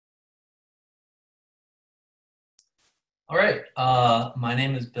All right, my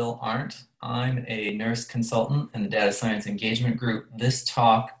name is Bill Arndt. I'm a NERSC consultant in the Data Science Engagement Group. This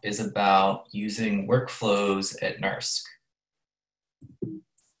talk is about using workflows at NERSC.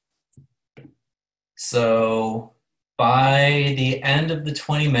 So by the end of the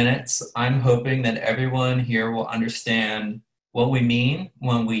 20 minutes, I'm hoping that everyone here will understand what we mean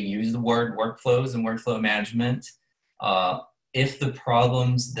when we use the word workflows and workflow management. If the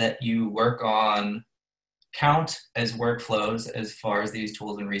problems that you work on count as workflows as far as these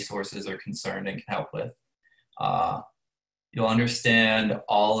tools and resources are concerned and can help with. You'll understand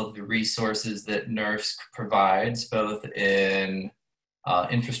all of the resources that NERSC provides, both in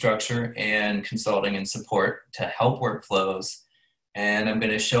infrastructure and consulting and support to help workflows. And I'm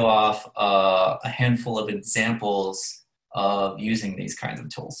going to show off a handful of examples of using these kinds of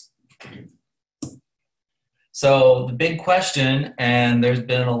tools. So the big question, and there's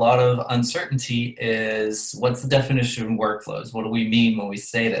been a lot of uncertainty, is what's the definition of workflows? What do we mean when we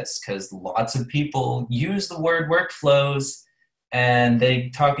say this? Because lots of people use the word workflows and they're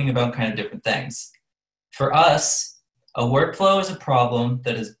talking about kind of different things. For us, a workflow is a problem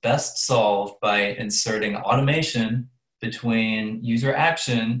that is best solved by inserting automation between user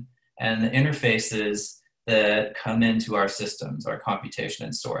action and the interfaces that come into our systems, our computation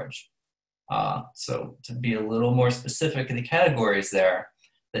and storage. So to be a little more specific in the categories there,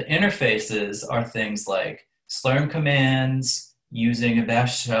 the interfaces are things like Slurm commands, using a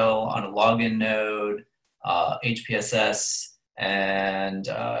bash shell on a login node, HPSS and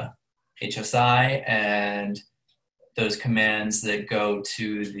HSI, and those commands that go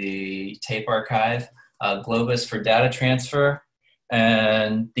to the tape archive, Globus for data transfer,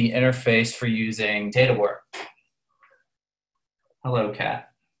 and the interface for using DataWare. Hello, Kat.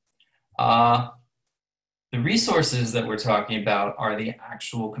 The resources that we're talking about are the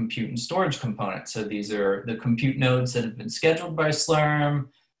actual compute and storage components. So these are the compute nodes that have been scheduled by Slurm,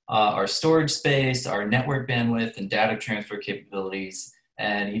 our storage space, our network bandwidth and data transfer capabilities,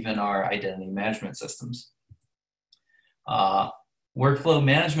 and even our identity management systems. Workflow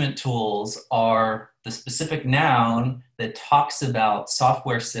management tools are the specific noun that talks about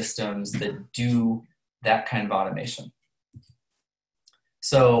software systems that do that kind of automation.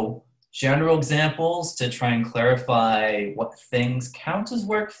 So general examples to try and clarify what things count as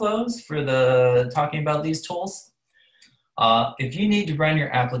workflows for talking about these tools. If you need to run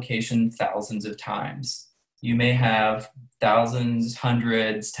your application thousands of times, you may have thousands,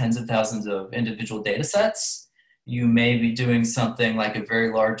 hundreds, tens of thousands of individual data sets. You may be doing something like a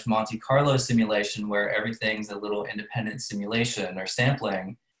very large Monte Carlo simulation where everything's a little independent simulation or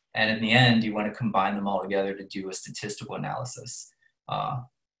sampling. And in the end, you want to combine them all together to do a statistical analysis.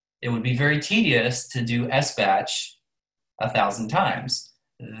 It would be very tedious to do SBatch 1,000 times.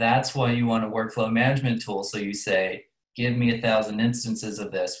 That's why you want a workflow management tool. So you say, give me 1,000 instances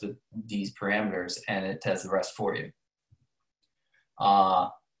of this with these parameters, and it does the rest for you.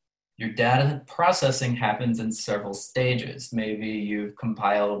 Your data processing happens in several stages. Maybe you've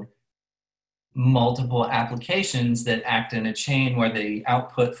compiled multiple applications that act in a chain where the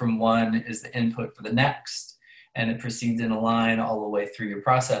output from one is the input for the next, and it proceeds in a line all the way through your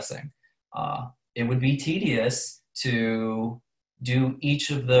processing. It would be tedious to do each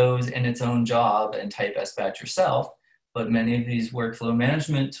of those in its own job and type SBatch yourself, but many of these workflow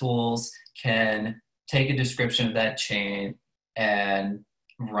management tools can take a description of that chain and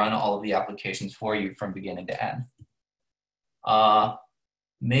run all of the applications for you from beginning to end.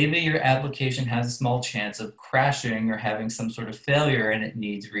 Maybe your application has a small chance of crashing or having some sort of failure and it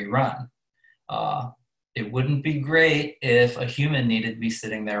needs rerun. It wouldn't be great if a human needed to be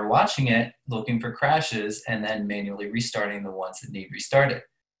sitting there watching it, looking for crashes, and then manually restarting the ones that need restarted.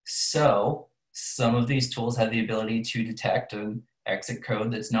 So some of these tools have the ability to detect an exit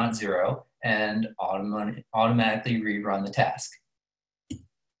code that's not zero and automatically rerun the task.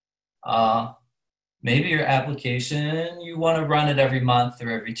 Maybe your application, you want to run it every month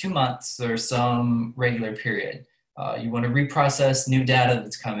or every 2 months or some regular period. You want to reprocess new data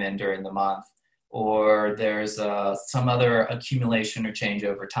that's come in during the month, or there's some other accumulation or change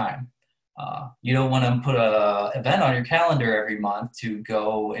over time. You don't want to put an event on your calendar every month to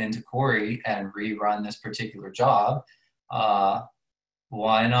go into Corey and rerun this particular job.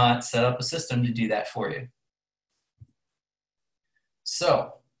 Why not set up a system to do that for you?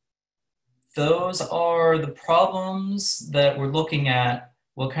 So those are the problems that we're looking at.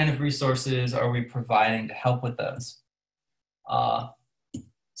 What kind of resources are we providing to help with those?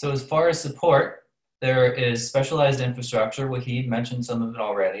 So as far as support, there is specialized infrastructure. Wahid mentioned some of it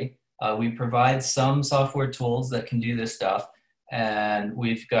already. We provide some software tools that can do this stuff, and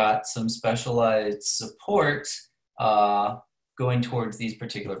we've got some specialized support going towards these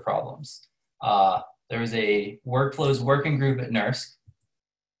particular problems. There's a workflows working group at NERSC.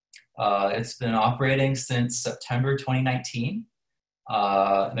 It's been operating since September 2019.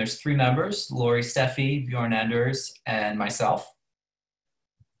 There's 3 members, Lori Steffi, Bjorn Enders, and myself.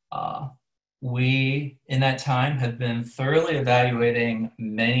 We, in that time, have been thoroughly evaluating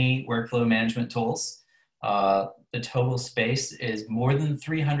many workflow management tools. The total space is more than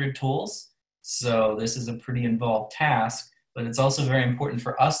 300 tools, so this is a pretty involved task, but it's also very important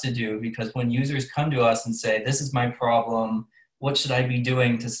for us to do because when users come to us and say, this is my problem, what should I be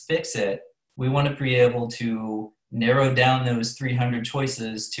doing to fix it? We want to be able to narrow down those 300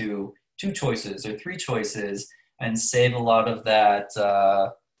 choices to 2 choices or 3 choices and save a lot of that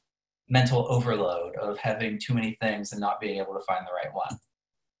mental overload of having too many things and not being able to find the right one.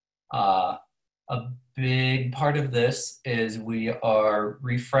 A big part of this is we are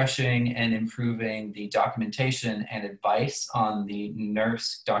refreshing and improving the documentation and advice on the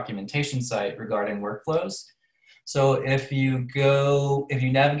NERSC documentation site regarding workflows. So if you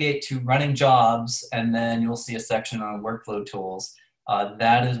navigate to running jobs and then you'll see a section on workflow tools,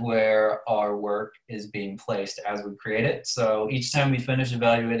 that is where our work is being placed as we create it. So each time we finish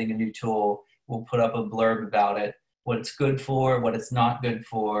evaluating a new tool, we'll put up a blurb about it, what it's good for, what it's not good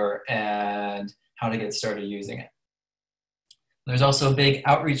for, and how to get started using it. There's also a big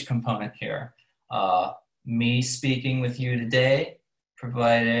outreach component here. Me speaking with you today,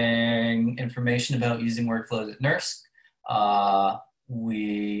 providing information about using workflows at NERSC.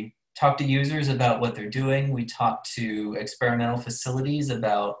 We talk to users about what they're doing. We talk to experimental facilities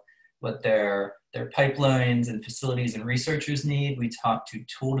about what their pipelines and facilities and researchers need. We talk to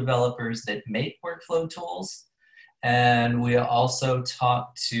tool developers that make workflow tools. And we also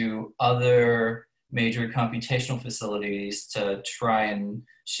talk to other major computational facilities to try and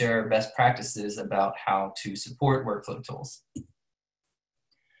share best practices about how to support workflow tools.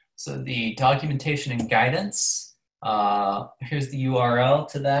 So the documentation and guidance, here's the URL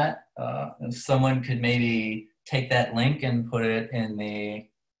to that. If someone could maybe take that link and put it in the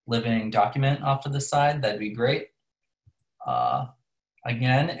living document off to the side, that'd be great.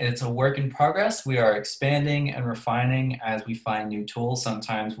 Again, it's a work in progress. We are expanding and refining as we find new tools.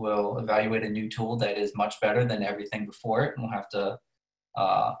 Sometimes we'll evaluate a new tool that is much better than everything before it, and we'll have to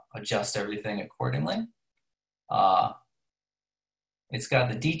adjust everything accordingly. It's got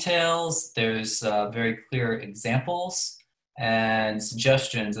the details. There's very clear examples and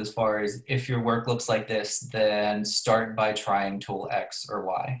suggestions as far as if your work looks like this, then start by trying tool X or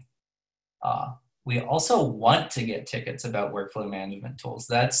Y. We also want to get tickets about workflow management tools.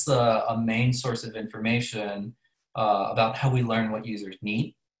 That's a main source of information about how we learn what users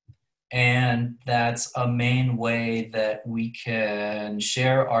need. And that's a main way that we can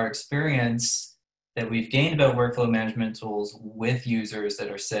share our experience that we've gained about workflow management tools with users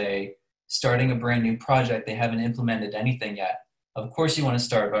that are, say, starting a brand new project. They haven't implemented anything yet. Of course, you want to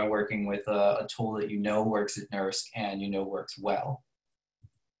start by working with a tool that you know works at NERSC and you know works well.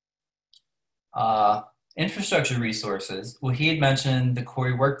 Infrastructure resources. Well, he had mentioned the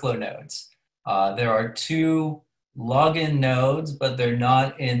Cori workflow nodes. There are 2 login nodes, but they're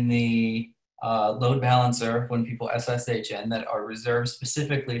not in the load balancer when people SSH in, that are reserved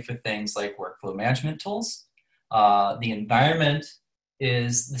specifically for things like workflow management tools. The environment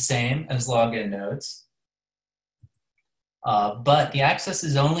is the same as login nodes, but the access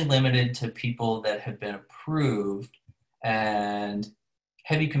is only limited to people that have been approved, and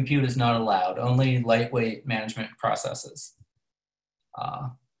heavy compute is not allowed, only lightweight management processes.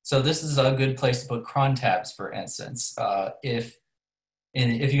 So this is a good place to put cron tabs, for instance. If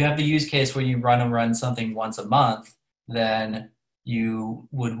you have the use case where you run something once a month, then you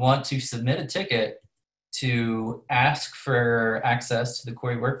would want to submit a ticket to ask for access to the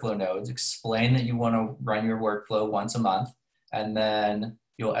Cori workflow nodes, explain that you want to run your workflow once a month, and then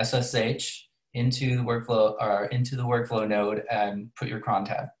you'll SSH into the workflow node and put your cron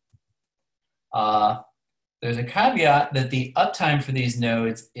tab. There's a caveat that the uptime for these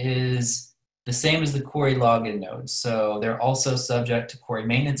nodes is the same as the Cori login nodes. So they're also subject to Cori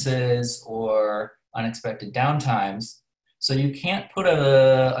maintenances or unexpected downtimes. So you can't put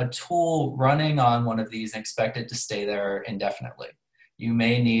a tool running on one of these and expect it to stay there indefinitely. You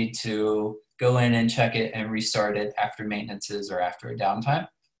may need to go in and check it and restart it after maintenances or after a downtime.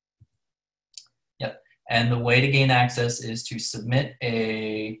 Yep. And the way to gain access is to submit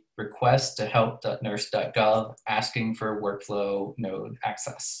a request to help.nersc.gov asking for workflow node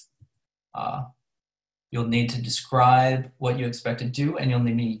access. You'll need to describe what you expect to do, and you'll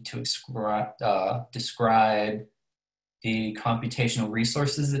need to describe the computational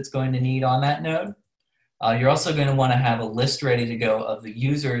resources it's going to need on that node. You're also going to want to have a list ready to go of the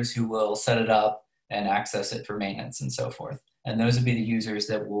users who will set it up and access it for maintenance and so forth. And those would be the users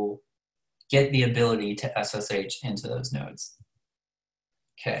that will get the ability to SSH into those nodes.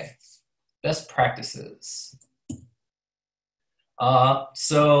 Okay, best practices.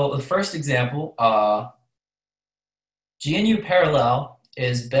 So the first example, GNU Parallel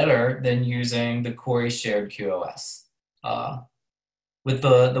is better than using the Cori shared QoS. With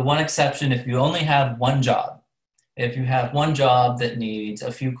the one exception, if you only have one job. If you have one job that needs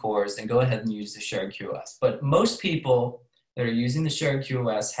a few cores, then go ahead and use the shared QoS. But most people that are using the shared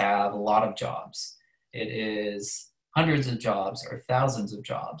QoS have a lot of jobs. It is hundreds of jobs or thousands of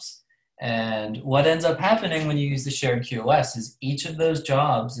jobs. And what ends up happening when you use the shared QoS is each of those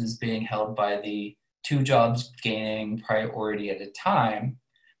jobs is being held by the two jobs gaining priority at a time.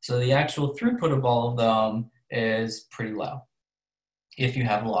 So the actual throughput of all of them is pretty low if you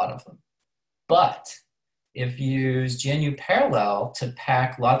have a lot of them. But if you use GNU Parallel to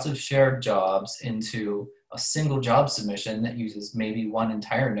pack lots of shared jobs into a single job submission that uses maybe one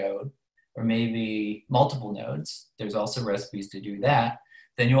entire node or maybe multiple nodes, there's also recipes to do that,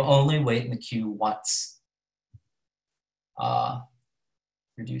 then you'll only wait in the queue once.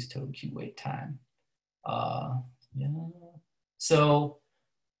 Reduce total queue wait time. Yeah. So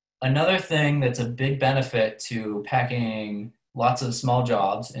another thing that's a big benefit to packing lots of small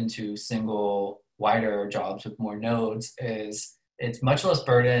jobs into single wider jobs with more nodes is it's much less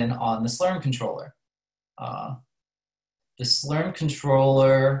burden on the Slurm controller. The Slurm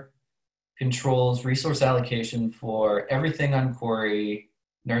controller controls resource allocation for everything on Cori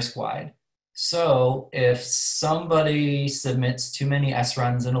NERSC wide. So if somebody submits too many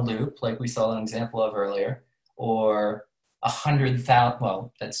SRUNs in a loop, like we saw an example of earlier, or 100,000,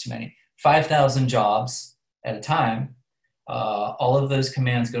 well, that's too many, 5,000 jobs at a time, all of those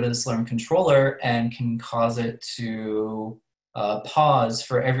commands go to the Slurm controller and can cause it to pause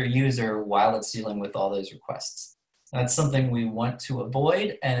for every user while it's dealing with all those requests. That's something we want to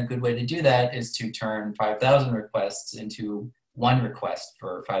avoid, and a good way to do that is to turn 5,000 requests into one request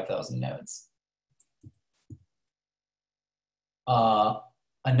for 5,000 nodes.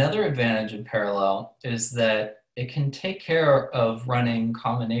 Another advantage of Parallel is that it can take care of running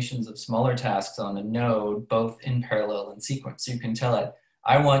combinations of smaller tasks on a node, both in parallel and sequence. So you can tell it,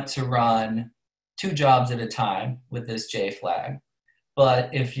 I want to run 2 jobs at a time with this J flag. But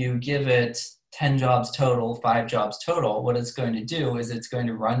if you give it 10 jobs total, 5 jobs total, what it's going to do is it's going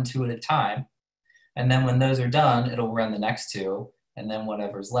to run 2 at a time. And then when those are done, it'll run the next 2 and then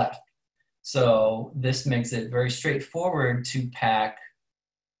whatever's left. So this makes it very straightforward to pack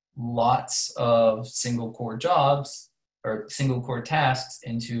lots of single core jobs or single core tasks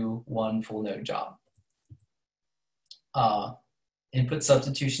into one full node job. Input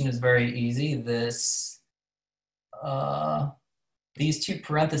substitution is very easy. These 2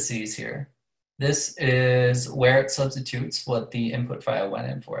 parentheses here, this is where it substitutes what the input file went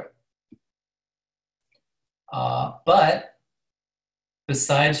in for it. But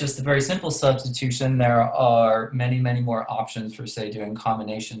besides just the very simple substitution, there are many, many more options for, say, doing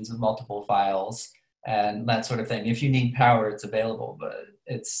combinations of multiple files and that sort of thing. If you need power, it's available, but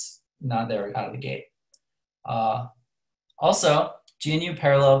it's not there out of the gate. Also, GNU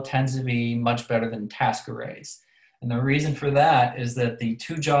Parallel tends to be much better than task arrays. And the reason for that is that the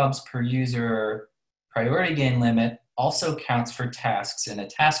 2 jobs per user priority gain limit also counts for tasks in a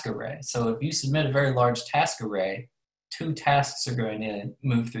task array. So if you submit a very large task array, 2 tasks are going to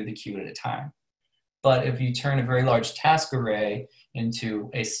move through the queue at a time. But if you turn a very large task array into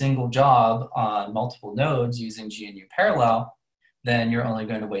a single job on multiple nodes using GNU Parallel, then you're only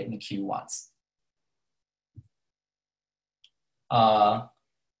going to wait in the queue once.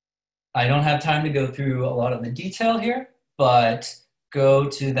 I don't have time to go through a lot of the detail here, but go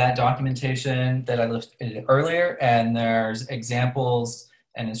to that documentation that I listed earlier, and there's examples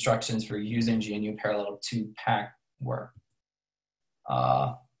and instructions for using GNU Parallel to pack work.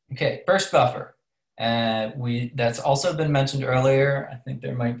 Okay, burst buffer. That's also been mentioned earlier. I think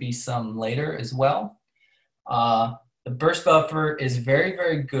there might be some later as well. The burst buffer is very,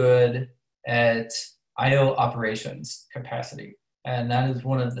 very good at I/O operations capacity. And that is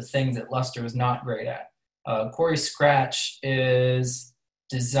one of the things that Lustre is not great at. Cori Scratch is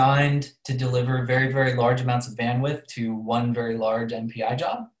designed to deliver very, very large amounts of bandwidth to one very large MPI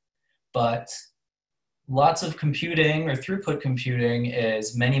job. But lots of computing or throughput computing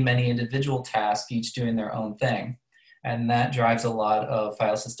is many, many individual tasks, each doing their own thing. And that drives a lot of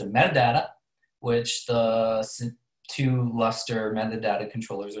file system metadata, which the 2 Lustre metadata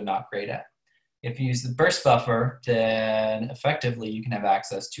controllers are not great at. If you use the burst buffer, then effectively you can have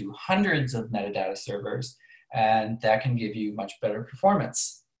access to hundreds of metadata servers, and that can give you much better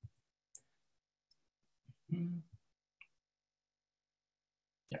performance.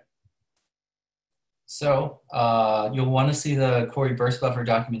 So you'll want to see the Cori burst buffer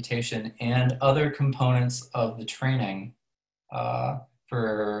documentation and other components of the training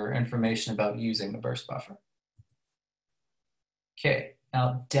for information about using the burst buffer. Okay,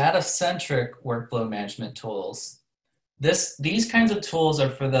 now data-centric workflow management tools. These kinds of tools are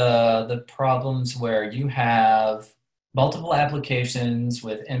for the problems where you have multiple applications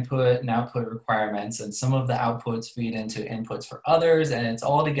with input and output requirements, and some of the outputs feed into inputs for others, and it's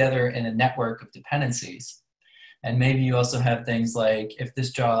all together in a network of dependencies. And maybe you also have things like, if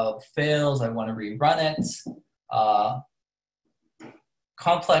this job fails, I want to rerun it.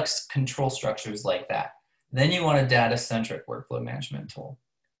 Complex control structures like that. Then you want a data-centric workflow management tool.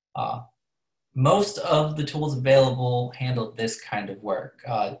 Most of the tools available handle this kind of work.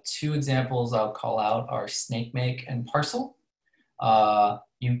 Two examples I'll call out are SnakeMake and Parcel.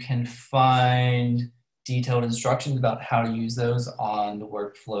 You can find detailed instructions about how to use those on the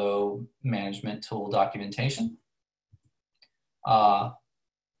workflow management tool documentation.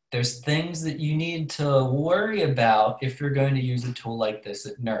 There's things that you need to worry about if you're going to use a tool like this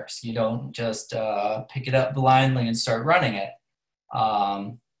at NERSC. You don't just pick it up blindly and start running it.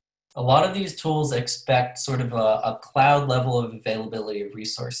 A lot of these tools expect sort of a cloud level of availability of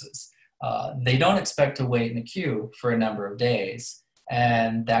resources. They don't expect to wait in a queue for a number of days,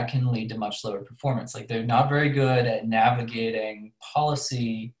 and that can lead to much lower performance. Like, they're not very good at navigating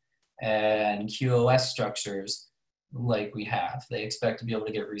policy and QoS structures like we have. They expect to be able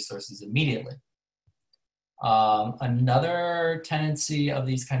to get resources immediately. Another tendency of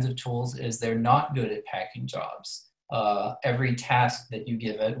these kinds of tools is they're not good at packing jobs. Every task that you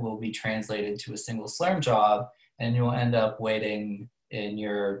give it will be translated to a single Slurm job, and you'll end up waiting in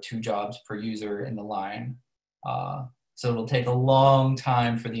your 2 jobs per user in the line. So it'll take a long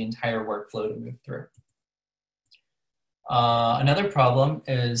time for the entire workflow to move through. Another problem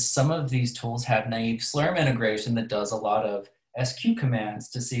is some of these tools have naive Slurm integration that does a lot of SQ commands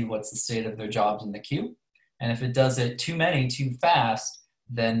to see what's the state of their jobs in the queue. And if it does it too many, too fast,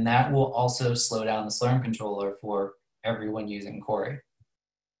 then that will also slow down the Slurm controller for everyone using Cori.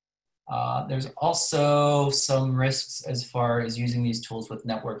 There's also some risks as far as using these tools with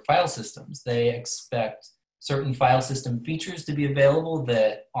network file systems. They expect certain file system features to be available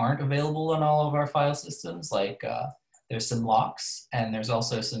that aren't available on all of our file systems, like there's some locks, and there's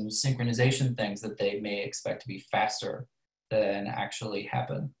also some synchronization things that they may expect to be faster than actually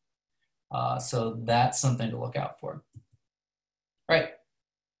happen. So that's something to look out for. Right.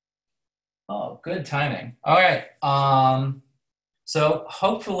 Oh, good timing. All right. So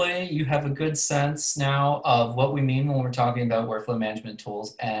hopefully you have a good sense now of what we mean when we're talking about workflow management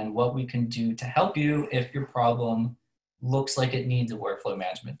tools and what we can do to help you if your problem looks like it needs a workflow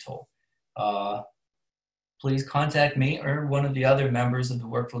management tool. Please contact me or one of the other members of the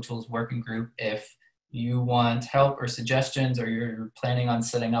Workflow Tools Working Group if you want help or suggestions, or you're planning on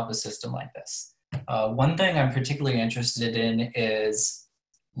setting up a system like this. One thing I'm particularly interested in is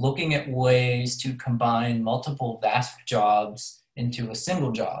looking at ways to combine multiple VASP jobs into a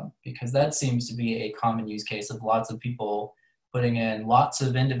single job, because that seems to be a common use case of lots of people putting in lots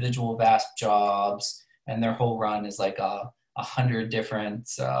of individual VASP jobs, and their whole run is like 100 different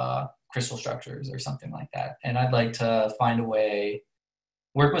crystal structures or something like that. And I'd like to find a way,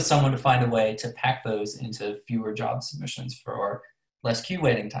 work with someone to find a way to pack those into fewer job submissions for less queue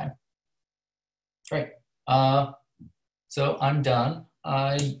waiting time. Great. So I'm done.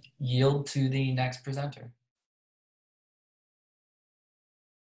 I yield to the next presenter.